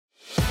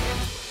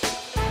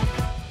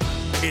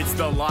It's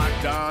the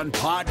Locked On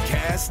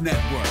Podcast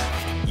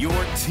Network, your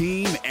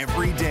team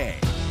every day.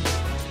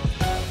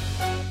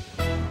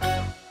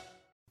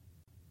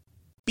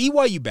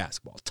 BYU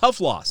basketball, tough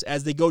loss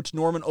as they go to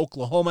Norman,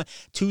 Oklahoma,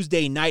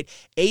 Tuesday night.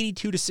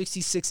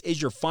 82-66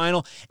 is your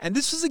final. And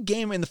this was a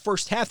game in the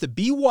first half that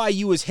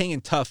BYU was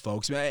hanging tough,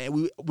 folks.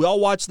 We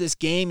all watched this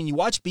game, and you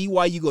watch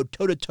BYU go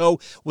toe-to-toe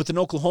with an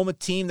Oklahoma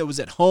team that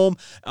was at home,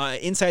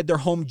 inside their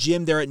home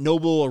gym there at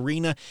Noble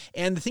Arena.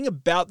 And the thing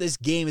about this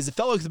game is it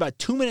felt like it was about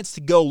 2 minutes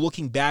to go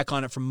looking back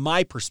on it from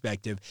my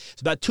perspective.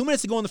 It's about 2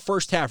 minutes to go in the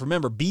first half.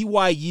 Remember,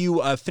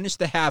 BYU finished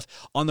the half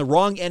on the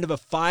wrong end of a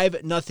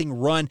 5-0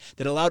 run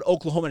that allowed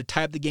Oklahoma to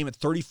tie up the game at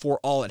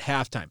 34-all at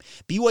halftime.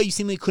 BYU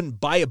seemingly couldn't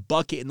buy a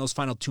bucket in those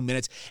final 2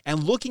 minutes,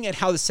 and looking at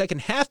how the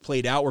second half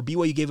played out, where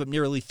BYU gave up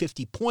nearly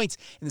 50 points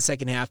in the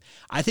second half,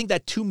 I think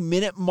that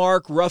 2-minute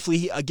mark,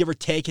 roughly, give or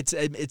take,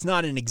 it's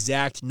not an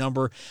exact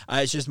number,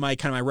 it's just my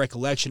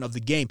recollection of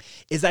the game,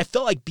 is I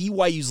felt like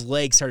BYU's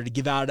legs started to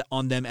give out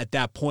on them at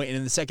that point, and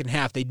in the second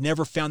half, they'd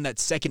never found that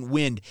second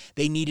wind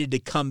they needed to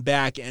come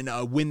back and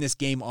win this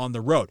game on the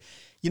road.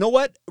 You know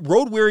what?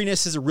 Road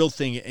weariness is a real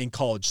thing in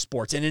college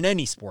sports and in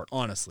any sport,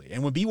 honestly.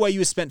 And when BYU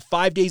has spent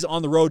 5 days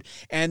on the road,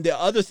 and the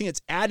other thing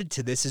that's added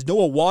to this is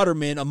Noah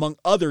Waterman, among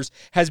others,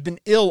 has been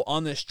ill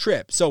on this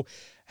trip. So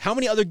how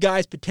many other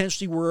guys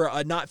potentially were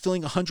not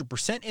feeling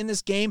 100% in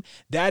this game?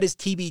 That is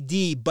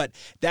TBD, but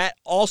that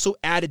also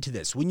added to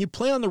this. When you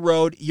play on the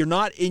road, you're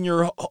not in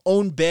your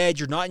own bed,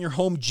 you're not in your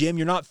home gym,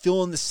 you're not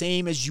feeling the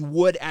same as you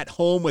would at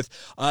home with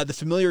the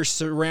familiar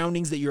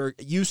surroundings that you're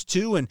used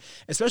to, and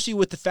especially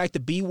with the fact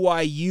that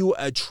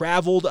BYU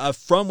traveled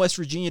from West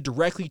Virginia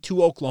directly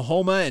to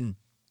Oklahoma, and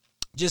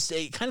just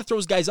it kind of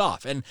throws guys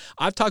off. And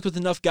I've talked with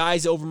enough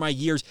guys over my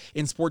years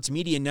in sports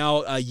media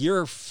now,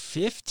 year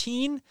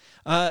 15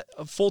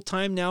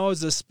 full-time now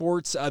as a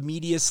sports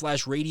media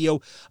 /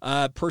 radio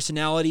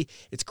personality.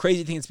 It's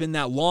crazy to think it's been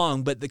that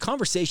long, but the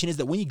conversation is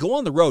that when you go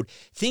on the road,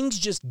 things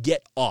just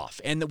get off.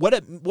 And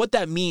what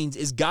that means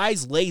is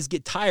guys' legs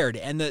get tired,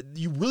 and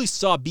you really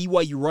saw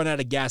BYU run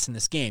out of gas in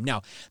this game.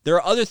 Now, there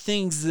are other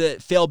things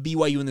that failed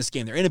BYU in this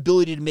game. Their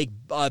inability to make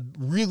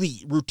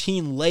really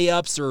routine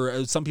layups,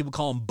 or some people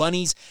call them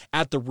bunnies,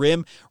 at the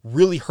rim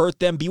really hurt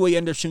them. BYU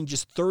ended up shooting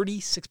just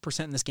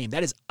 36% in this game.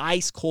 That is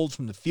ice cold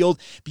from the field.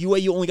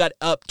 BYU only got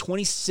up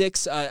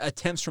 26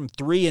 attempts from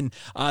three, and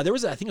there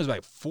was, I think it was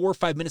like 4 or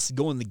 5 minutes to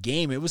go in the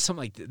game. It was something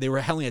like they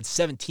only had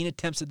 17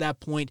 attempts at that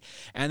point,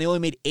 and they only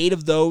made 8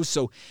 of those.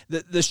 So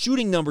the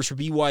shooting numbers for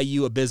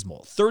BYU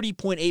abysmal.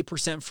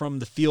 30.8% from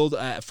the field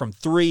from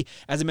three.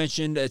 As I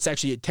mentioned, it's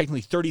actually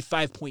technically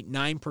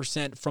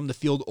 35.9% from the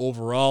field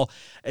overall.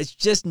 It's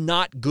just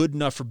not good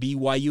enough for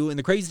BYU. And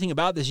the crazy thing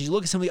about this is you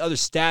look at some of the other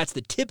stats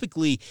that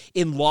typically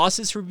in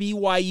losses for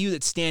BYU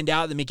that stand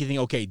out that make you think,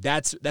 okay,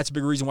 that's a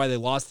big reason why they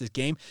lost this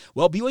game.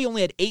 Well, BYU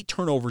only had 8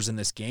 turnovers in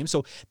this game,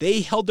 so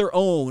they held their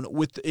own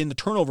in the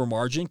turnover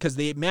margin because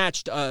they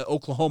matched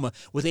Oklahoma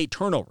with 8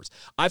 turnovers.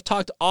 I've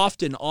talked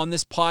often on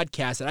this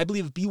podcast that I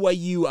believe if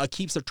BYU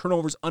keeps their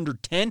turnovers under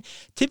 10,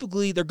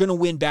 typically they're going to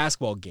win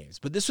basketball games.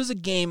 But this was a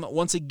game,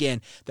 once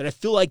again, that I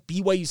feel like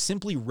BYU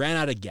simply ran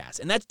out of gas,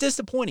 and that's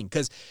disappointing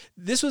because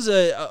this was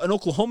an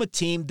Oklahoma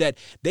team that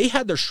they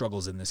had their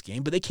struggles in this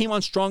game, but they came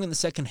on strong in the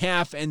second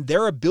half, and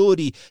their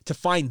ability to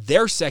find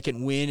their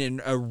second win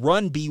and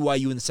run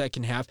BYU in the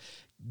second half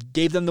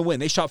gave them the win.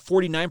 They shot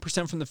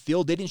 49% from the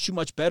field. They didn't shoot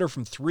much better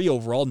from three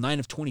overall, 9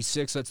 of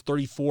 26. That's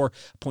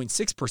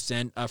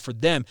 34.6% for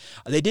them.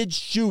 They did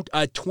shoot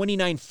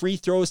 29 free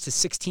throws to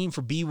 16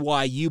 for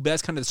BYU, but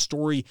that's kind of the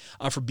story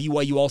for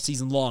BYU all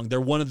season long.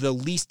 They're one of the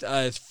least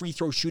free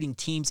throw shooting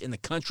teams in the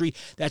country.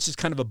 That's just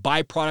kind of a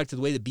byproduct of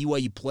the way that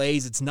BYU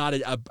plays. It's not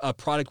a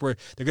product where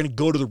they're going to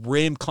go to the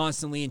rim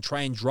constantly and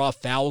try and draw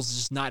fouls. It's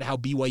just not how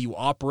BYU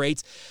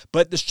operates.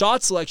 But the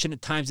shot selection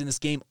at times in this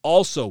game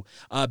also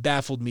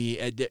baffled me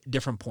at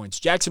different points.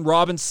 Jackson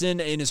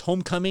Robinson, in his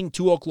homecoming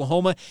to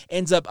Oklahoma,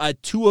 ends up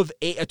 2 of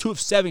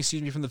 7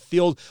 from the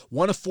field,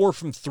 1 of 4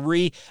 from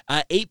three,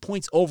 8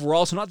 points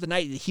overall. So not the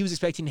night that he was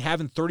expecting to have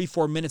in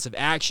 34 minutes of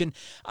action.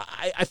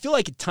 I feel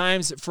like at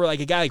times for like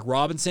a guy like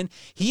Robinson,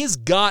 he has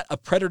got a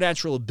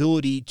preternatural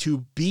ability to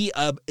be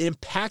an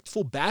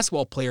impactful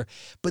basketball player,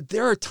 but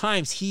there are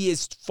times he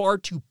is far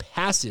too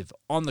passive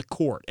on the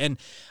court. And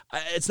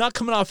it's not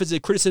coming off as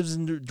a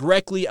criticism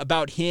directly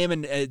about him,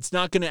 and it's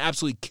not going to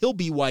absolutely kill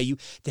BYU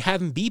to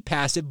have him be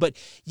passive, but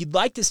you'd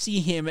like to see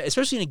him,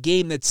 especially in a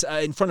game that's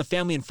in front of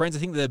family and friends. I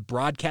think the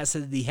broadcast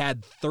said that he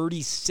had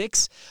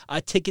 36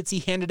 tickets he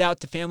handed out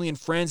to family and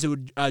friends who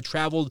had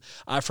traveled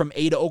from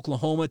Ada,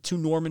 Oklahoma to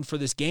Norman for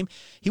this game.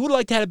 He would have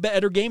liked to have a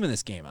better game in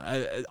this game.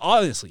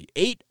 Honestly,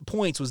 8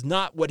 points was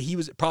not what he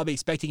was probably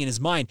expecting in his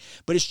mind,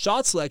 but his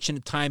shot selection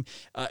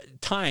at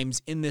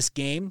times in this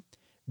game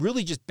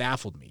really just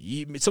baffled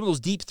me. Some of those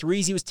deep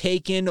threes he was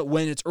taking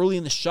when it's early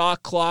in the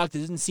shot clock, it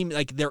doesn't seem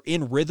like they're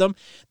in rhythm.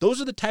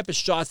 Those are the type of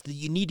shots that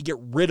you need to get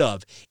rid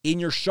of in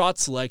your shot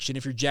selection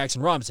if you're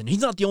Jackson Robinson. He's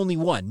not the only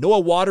one.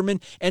 Noah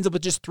Waterman ends up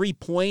with just 3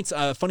 points.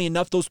 Funny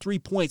enough, those 3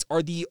 points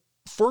are the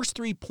first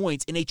 3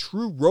 points in a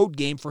true road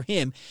game for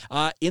him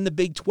in the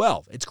Big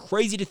 12. It's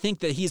crazy to think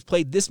that he has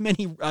played this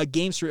many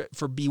games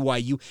for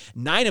BYU,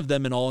 9 of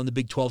them in all in the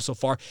Big 12 so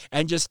far,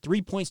 and just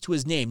 3 points to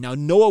his name. Now,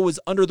 Noah was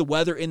under the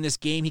weather in this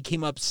game. He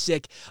came up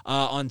sick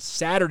on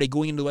Saturday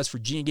going into the West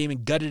Virginia game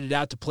and gutted it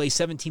out to play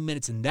 17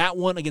 minutes in that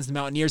one against the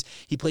Mountaineers.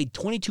 He played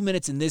 22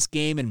 minutes in this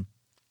game, and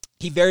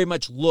he very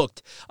much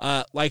looked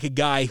like a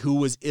guy who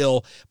was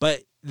ill.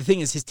 But the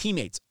thing is, his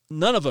teammates,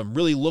 none of them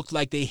really looked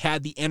like they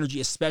had the energy,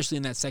 especially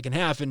in that second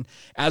half. And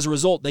as a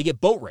result, they get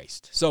boat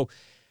raced. So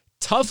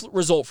tough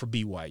result for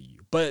BYU.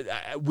 But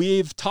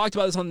we've talked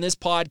about this on this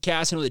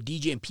podcast. I know that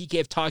DJ and PK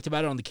have talked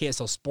about it on the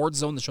KSL Sports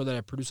Zone, the show that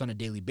I produce on a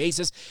daily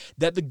basis,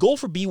 that the goal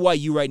for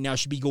BYU right now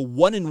should be go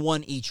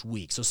 1-1 each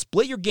week. So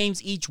split your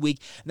games each week,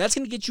 and that's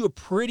going to get you a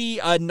pretty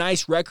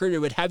nice record. It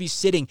would have you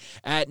sitting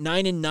at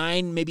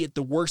 9-9, maybe at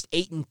the worst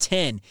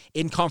 8-10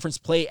 in conference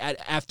play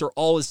after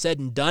all is said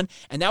and done,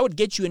 and that would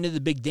get you into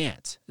the big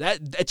dance.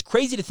 It's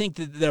crazy to think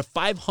that a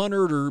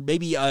 500 or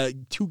maybe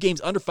 2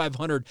 games under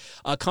 500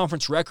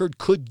 conference record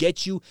could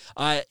get you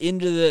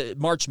into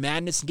the March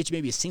Madness and get you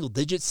maybe a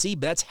single-digit seed,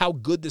 but that's how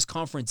good this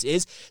conference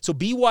is. So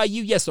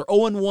BYU, yes, they're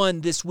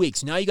 0-1 this week,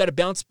 so now you got to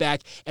bounce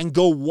back and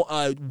go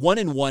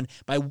 1-1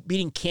 by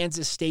beating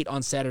Kansas State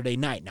on Saturday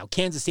night. Now,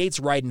 Kansas State's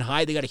riding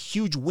high. They got a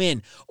huge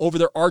win over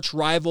their arch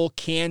rival,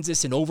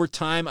 Kansas, in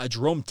overtime.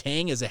 Jerome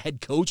Tang, as a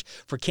head coach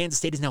for Kansas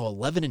State, is now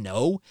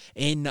 11-0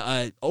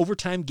 in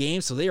overtime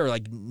games, so they are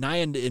like nigh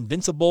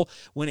invincible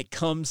when it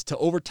comes to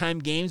overtime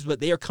games,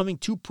 but they are coming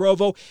to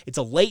Provo. It's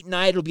a late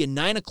night. It'll be a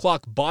 9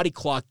 o'clock body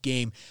clock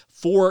game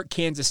for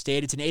Kansas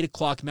State. It's an 8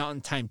 o'clock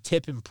Mountain Time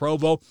tip in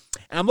Provo.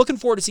 And I'm looking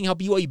forward to seeing how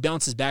BYU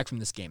bounces back from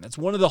this game. That's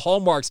one of the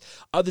hallmarks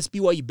of this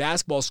BYU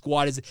basketball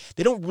squad is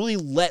they don't really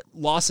let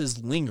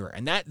losses linger.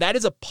 And that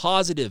is a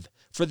positive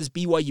for this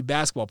BYU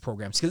basketball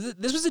program because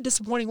this was a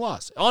disappointing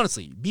loss.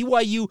 Honestly,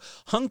 BYU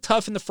hung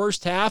tough in the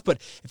first half,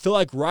 but it felt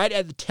like right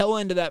at the tail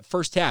end of that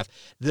first half,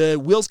 the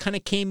wheels kind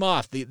of came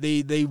off.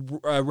 They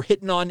were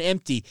hitting on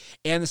empty,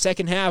 and the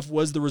second half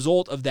was the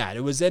result of that.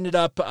 It was ended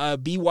up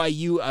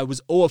BYU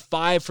was 0 of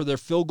 5 for their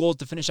field goals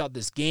to finish out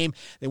this game.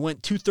 They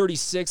went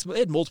 236, but they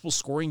had multiple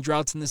scoring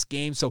droughts in this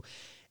game, so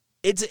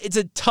it's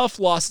a tough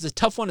loss. It's a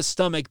tough one to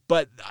stomach,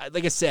 but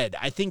like I said,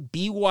 I think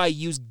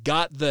BYU's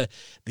got the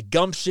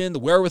gumption, the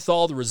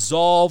wherewithal, the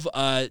resolve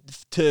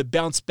to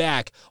bounce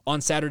back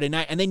on Saturday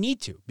night, and they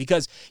need to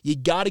because you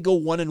got to go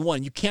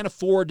 1-1. You can't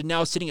afford to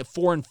now sitting at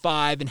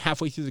 4-5 and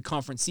halfway through the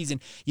conference season.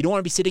 You don't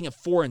want to be sitting at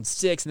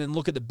 4-6 and then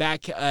look at the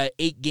back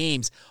 8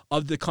 games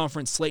of the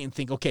conference slate and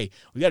think, okay,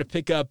 we got to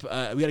pick up,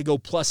 we got to go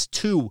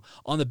 +2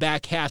 on the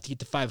back half to get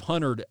to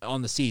 500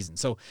 on the season.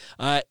 So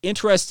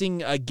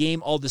interesting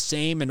game all the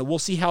same, and we'll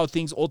see how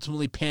things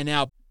ultimately pan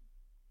out.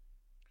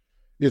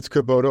 It's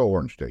Kubota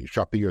Orange Day.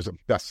 Shop the year's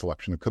best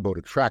selection of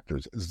Kubota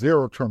tractors,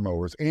 zero-turn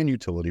mowers, and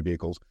utility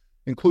vehicles,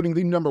 including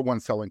the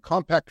 #1 selling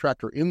compact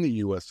tractor in the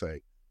USA.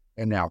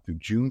 And now through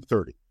June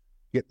 30,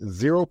 get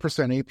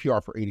 0%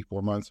 APR for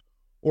 84 months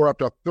or up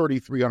to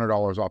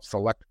 $3,300 off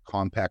select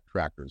compact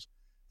tractors.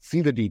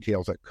 See the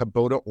details at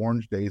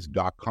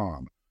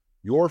KubotaOrangeDays.com.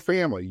 Your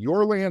family,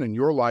 your land, and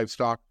your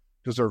livestock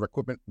deserve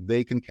equipment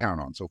they can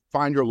count on. So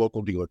find your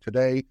local dealer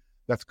today.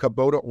 That's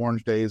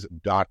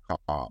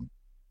KubotaOrangeDays.com.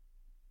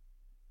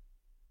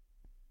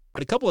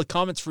 A couple of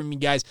comments from you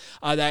guys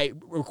that I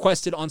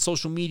requested on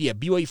social media.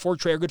 BYU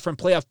Fortray, our good friend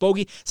Playoff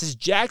Bogey, says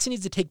Jackson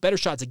needs to take better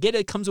shots. I get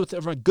it comes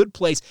from a good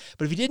place,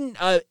 but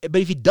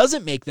if he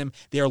doesn't make them,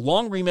 they are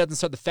long rebounds and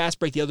start the fast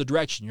break the other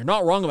direction. You're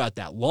not wrong about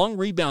that. Long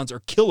rebounds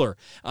are killer,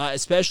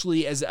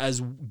 especially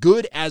as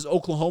good as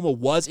Oklahoma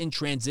was in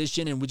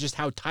transition and with just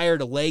how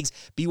tired of legs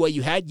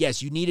BYU had.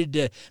 Yes, you needed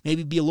to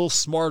maybe be a little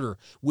smarter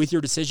with your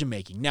decision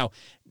making. Now,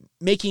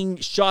 making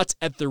shots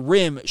at the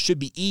rim should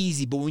be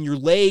easy, but when your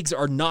legs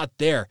are not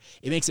there,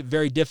 it makes it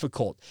very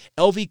difficult.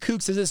 LV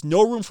Kook says there's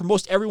no room for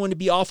most everyone to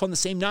be off on the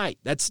same night.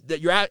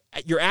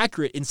 You're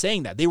accurate in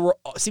saying that. They were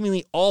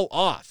seemingly all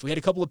off. We had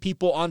a couple of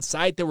people on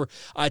site that were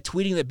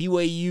tweeting that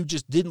BYU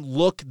just didn't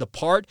look the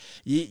part.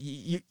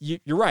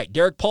 You're right.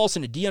 Derek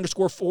Paulson at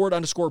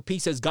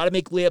D_forward_P says got to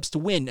make layups to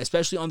win,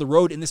 especially on the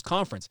road in this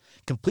conference.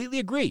 Completely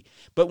agree.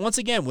 But once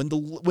again,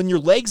 when your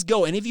legs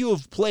go, any of you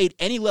have played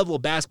any level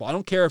of basketball, I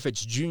don't care if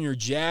it's junior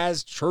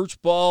jazz,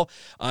 church ball,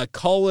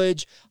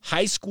 college,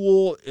 high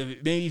school,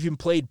 maybe even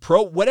played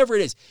pro, whatever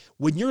it is.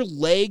 When your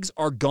legs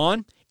are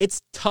gone,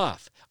 it's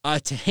tough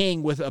to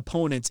hang with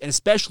opponents, and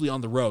especially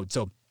on the road.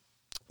 So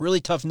really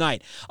tough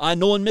night.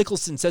 Nolan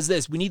Mickelson says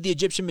this: we need the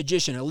Egyptian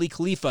magician, Ali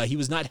Khalifa. He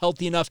was not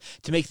healthy enough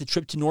to make the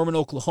trip to Norman,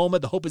 Oklahoma.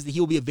 The hope is that he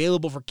will be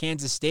available for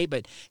Kansas State,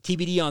 but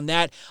TBD on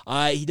that.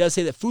 He does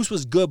say that Foose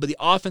was good, but the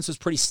offense was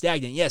pretty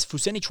stagnant. Yes,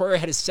 Fousseyni Traore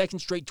had his second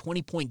straight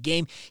 20-point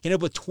game. He ended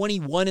up with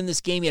 21 in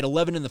this game. He had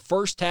 11 in the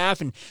first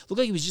half, and looked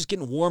like he was just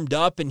getting warmed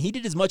up, and he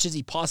did as much as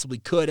he possibly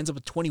could. Ends up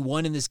with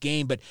 21 in this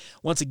game, but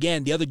once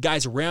again, the other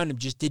guys around him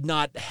just did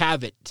not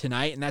have it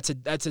tonight, and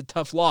that's a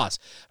tough loss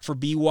for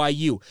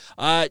BYU.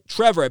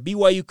 Trevor Trevor at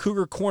BYU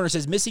Cougar Corner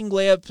says missing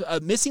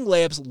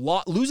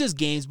layups loses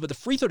games, but the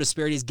free throw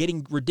disparity is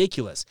getting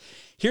ridiculous.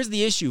 Here's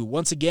the issue,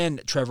 once again,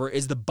 Trevor,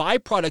 is the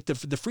byproduct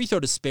of the free throw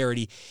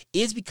disparity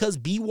is because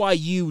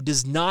BYU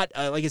does not,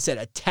 like I said,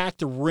 attack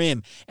the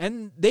rim.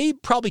 And they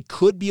probably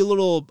could be a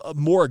little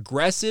more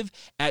aggressive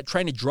at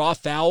trying to draw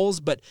fouls,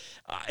 but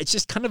it's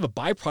just kind of a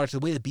byproduct of the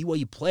way that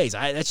BYU plays.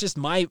 That's just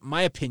my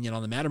opinion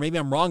on the matter. Maybe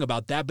I'm wrong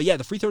about that. But yeah,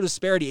 the free throw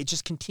disparity, it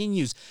just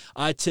continues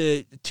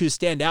to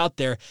stand out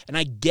there. And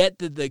I get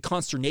that the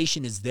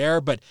consternation is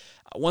there, but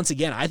once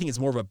again, I think it's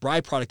more of a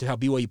byproduct of how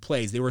BYU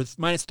plays. They were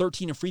minus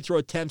 13 in free throw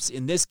attempts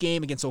in this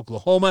game against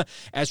Oklahoma.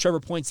 As Trevor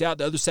points out,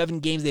 the other 7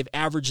 games, they've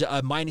averaged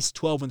minus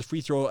 12 in the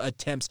free throw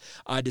attempts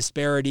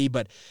disparity.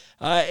 But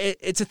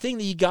it's a thing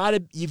that you've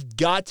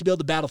got to be able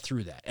to battle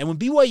through that. And when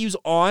BYU's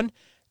on,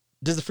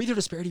 does the free throw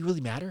disparity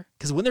really matter?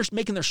 Because when they're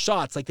making their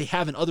shots like they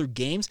have in other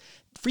games,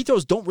 free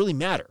throws don't really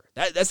matter.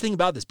 That's the thing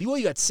about this.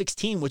 BYU got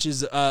 16, which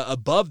is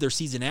above their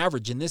season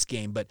average in this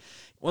game. But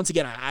once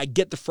again, I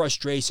get the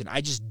frustration.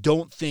 I just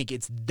don't think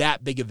it's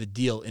that big of a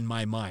deal in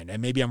my mind.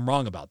 And maybe I'm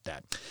wrong about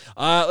that.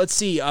 Let's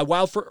see.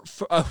 Wild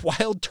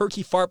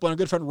Turkey Fartblown, our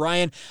good friend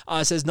Ryan,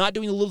 says not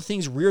doing the little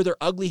things rear their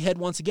ugly head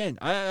once again.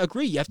 I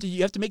agree. You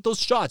have to make those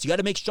shots. You got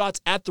to make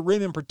shots at the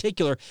rim in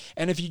particular.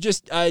 And if you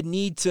just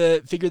need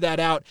to figure that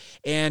out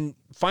and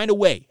find a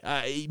way,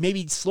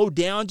 maybe slow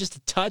down just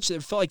a touch.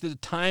 It felt like the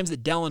times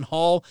that Dallin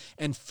Hall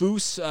and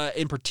Foose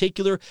in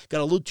particular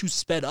got a little too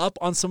sped up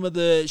on some of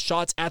the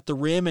shots at the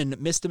rim and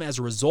missed them as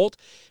a result.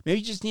 Maybe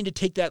you just need to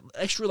take that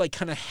extra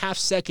kind of half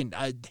second,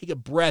 take a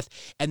breath,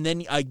 and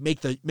then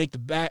make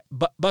the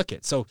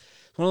bucket. So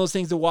it's one of those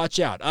things to watch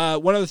out.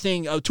 One other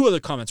thing, 2 other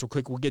comments real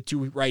quick we'll get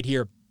to right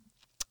here.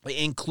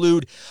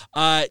 Include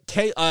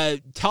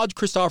Taj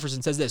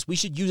Christopherson says this: we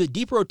should use a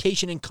deep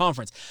rotation in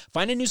conference.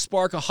 Find a new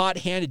spark, a hot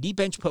hand, a deep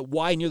bench put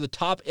wide near the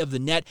top of the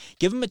net.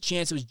 Give him a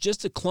chance. It was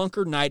just a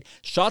clunker night.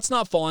 Shots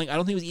not falling. I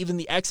don't think it was even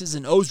the X's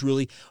and O's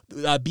really.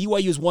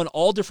 BYU has won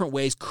all different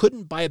ways.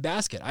 Couldn't buy a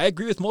basket. I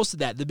agree with most of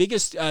that. The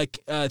biggest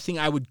thing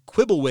I would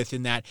quibble with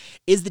in that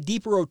is the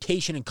deeper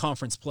rotation in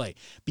conference play.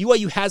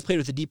 BYU has played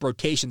with a deep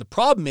rotation. The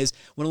problem is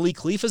when Ali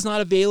Khalifa's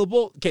not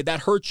available, okay, that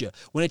hurts you.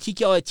 When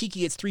Atiki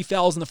Alatiki gets 3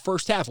 fouls in the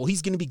first half, well,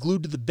 he's going to be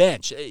glued to the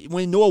bench.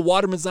 When Noah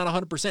Waterman's not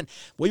 100%,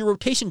 well, your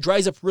rotation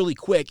dries up really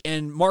quick,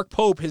 and Mark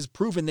Pope has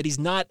proven that he's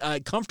not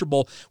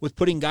comfortable with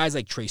putting guys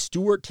like Trey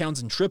Stewart,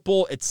 Townsend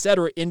Triple,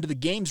 etc. into the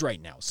games right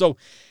now. So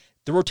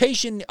the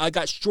rotation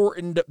got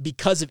shortened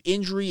because of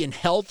injury and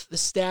health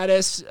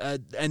status,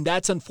 and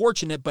that's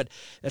unfortunate, but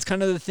that's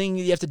kind of the thing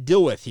you have to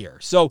deal with here.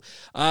 So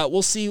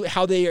we'll see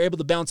how they are able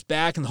to bounce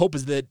back, and the hope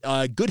is that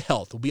good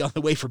health will be on the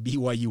way for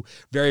BYU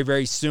very,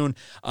 very soon.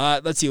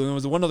 Let's see. There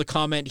was one other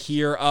comment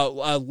here.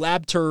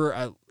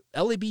 Labter...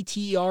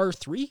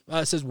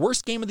 LABTR3 says,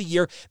 worst game of the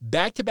year.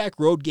 Back-to-back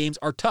road games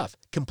are tough.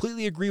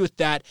 Completely agree with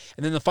that.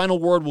 And then the final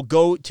word will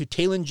go to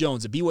Talon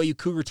Jones, a BYU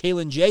Cougar.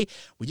 Talon J,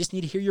 we just need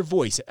to hear your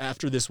voice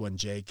after this one,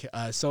 Jake.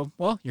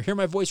 Well, you're hearing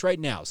my voice right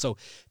now. So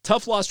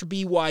tough loss for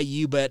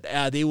BYU, but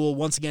they will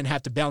once again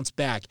have to bounce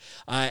back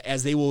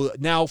as they will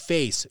now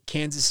face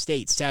Kansas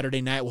State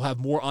Saturday night. We'll have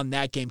more on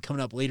that game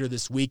coming up later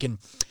this week. And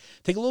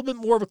take a little bit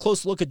more of a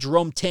close look at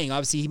Jerome Tang.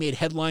 Obviously, he made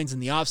headlines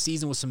in the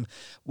offseason with some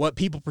what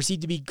people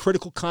perceive to be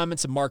critical comments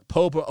of Mark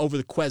Pope over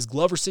the Quez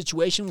Glover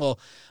situation. Well,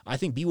 I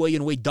think BYU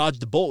in a way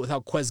dodged a bullet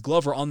without Quez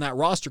Glover on that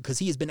roster because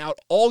he has been out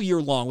all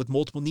year long with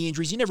multiple knee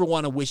injuries. You never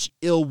want to wish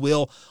ill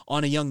will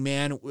on a young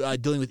man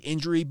dealing with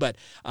injury, but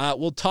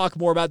we'll talk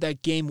more about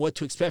that game, what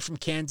to expect from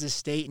Kansas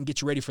State, and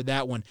get you ready for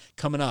that one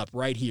coming up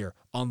right here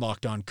on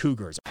Locked On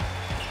Cougars.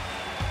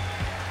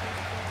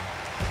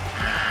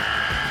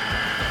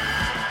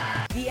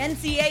 The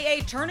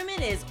NCAA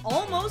tournament is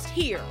almost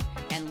here,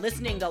 and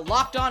listening to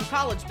Locked On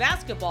College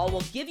Basketball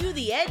will give you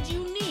the edge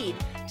you need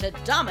to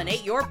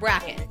dominate your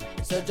bracket.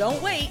 So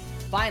don't wait.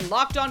 Find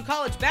Locked On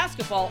College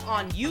Basketball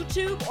on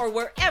YouTube or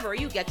wherever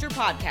you get your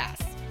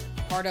podcasts.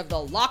 Part of the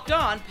Locked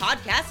On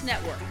Podcast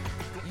Network.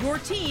 Your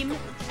team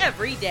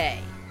every day.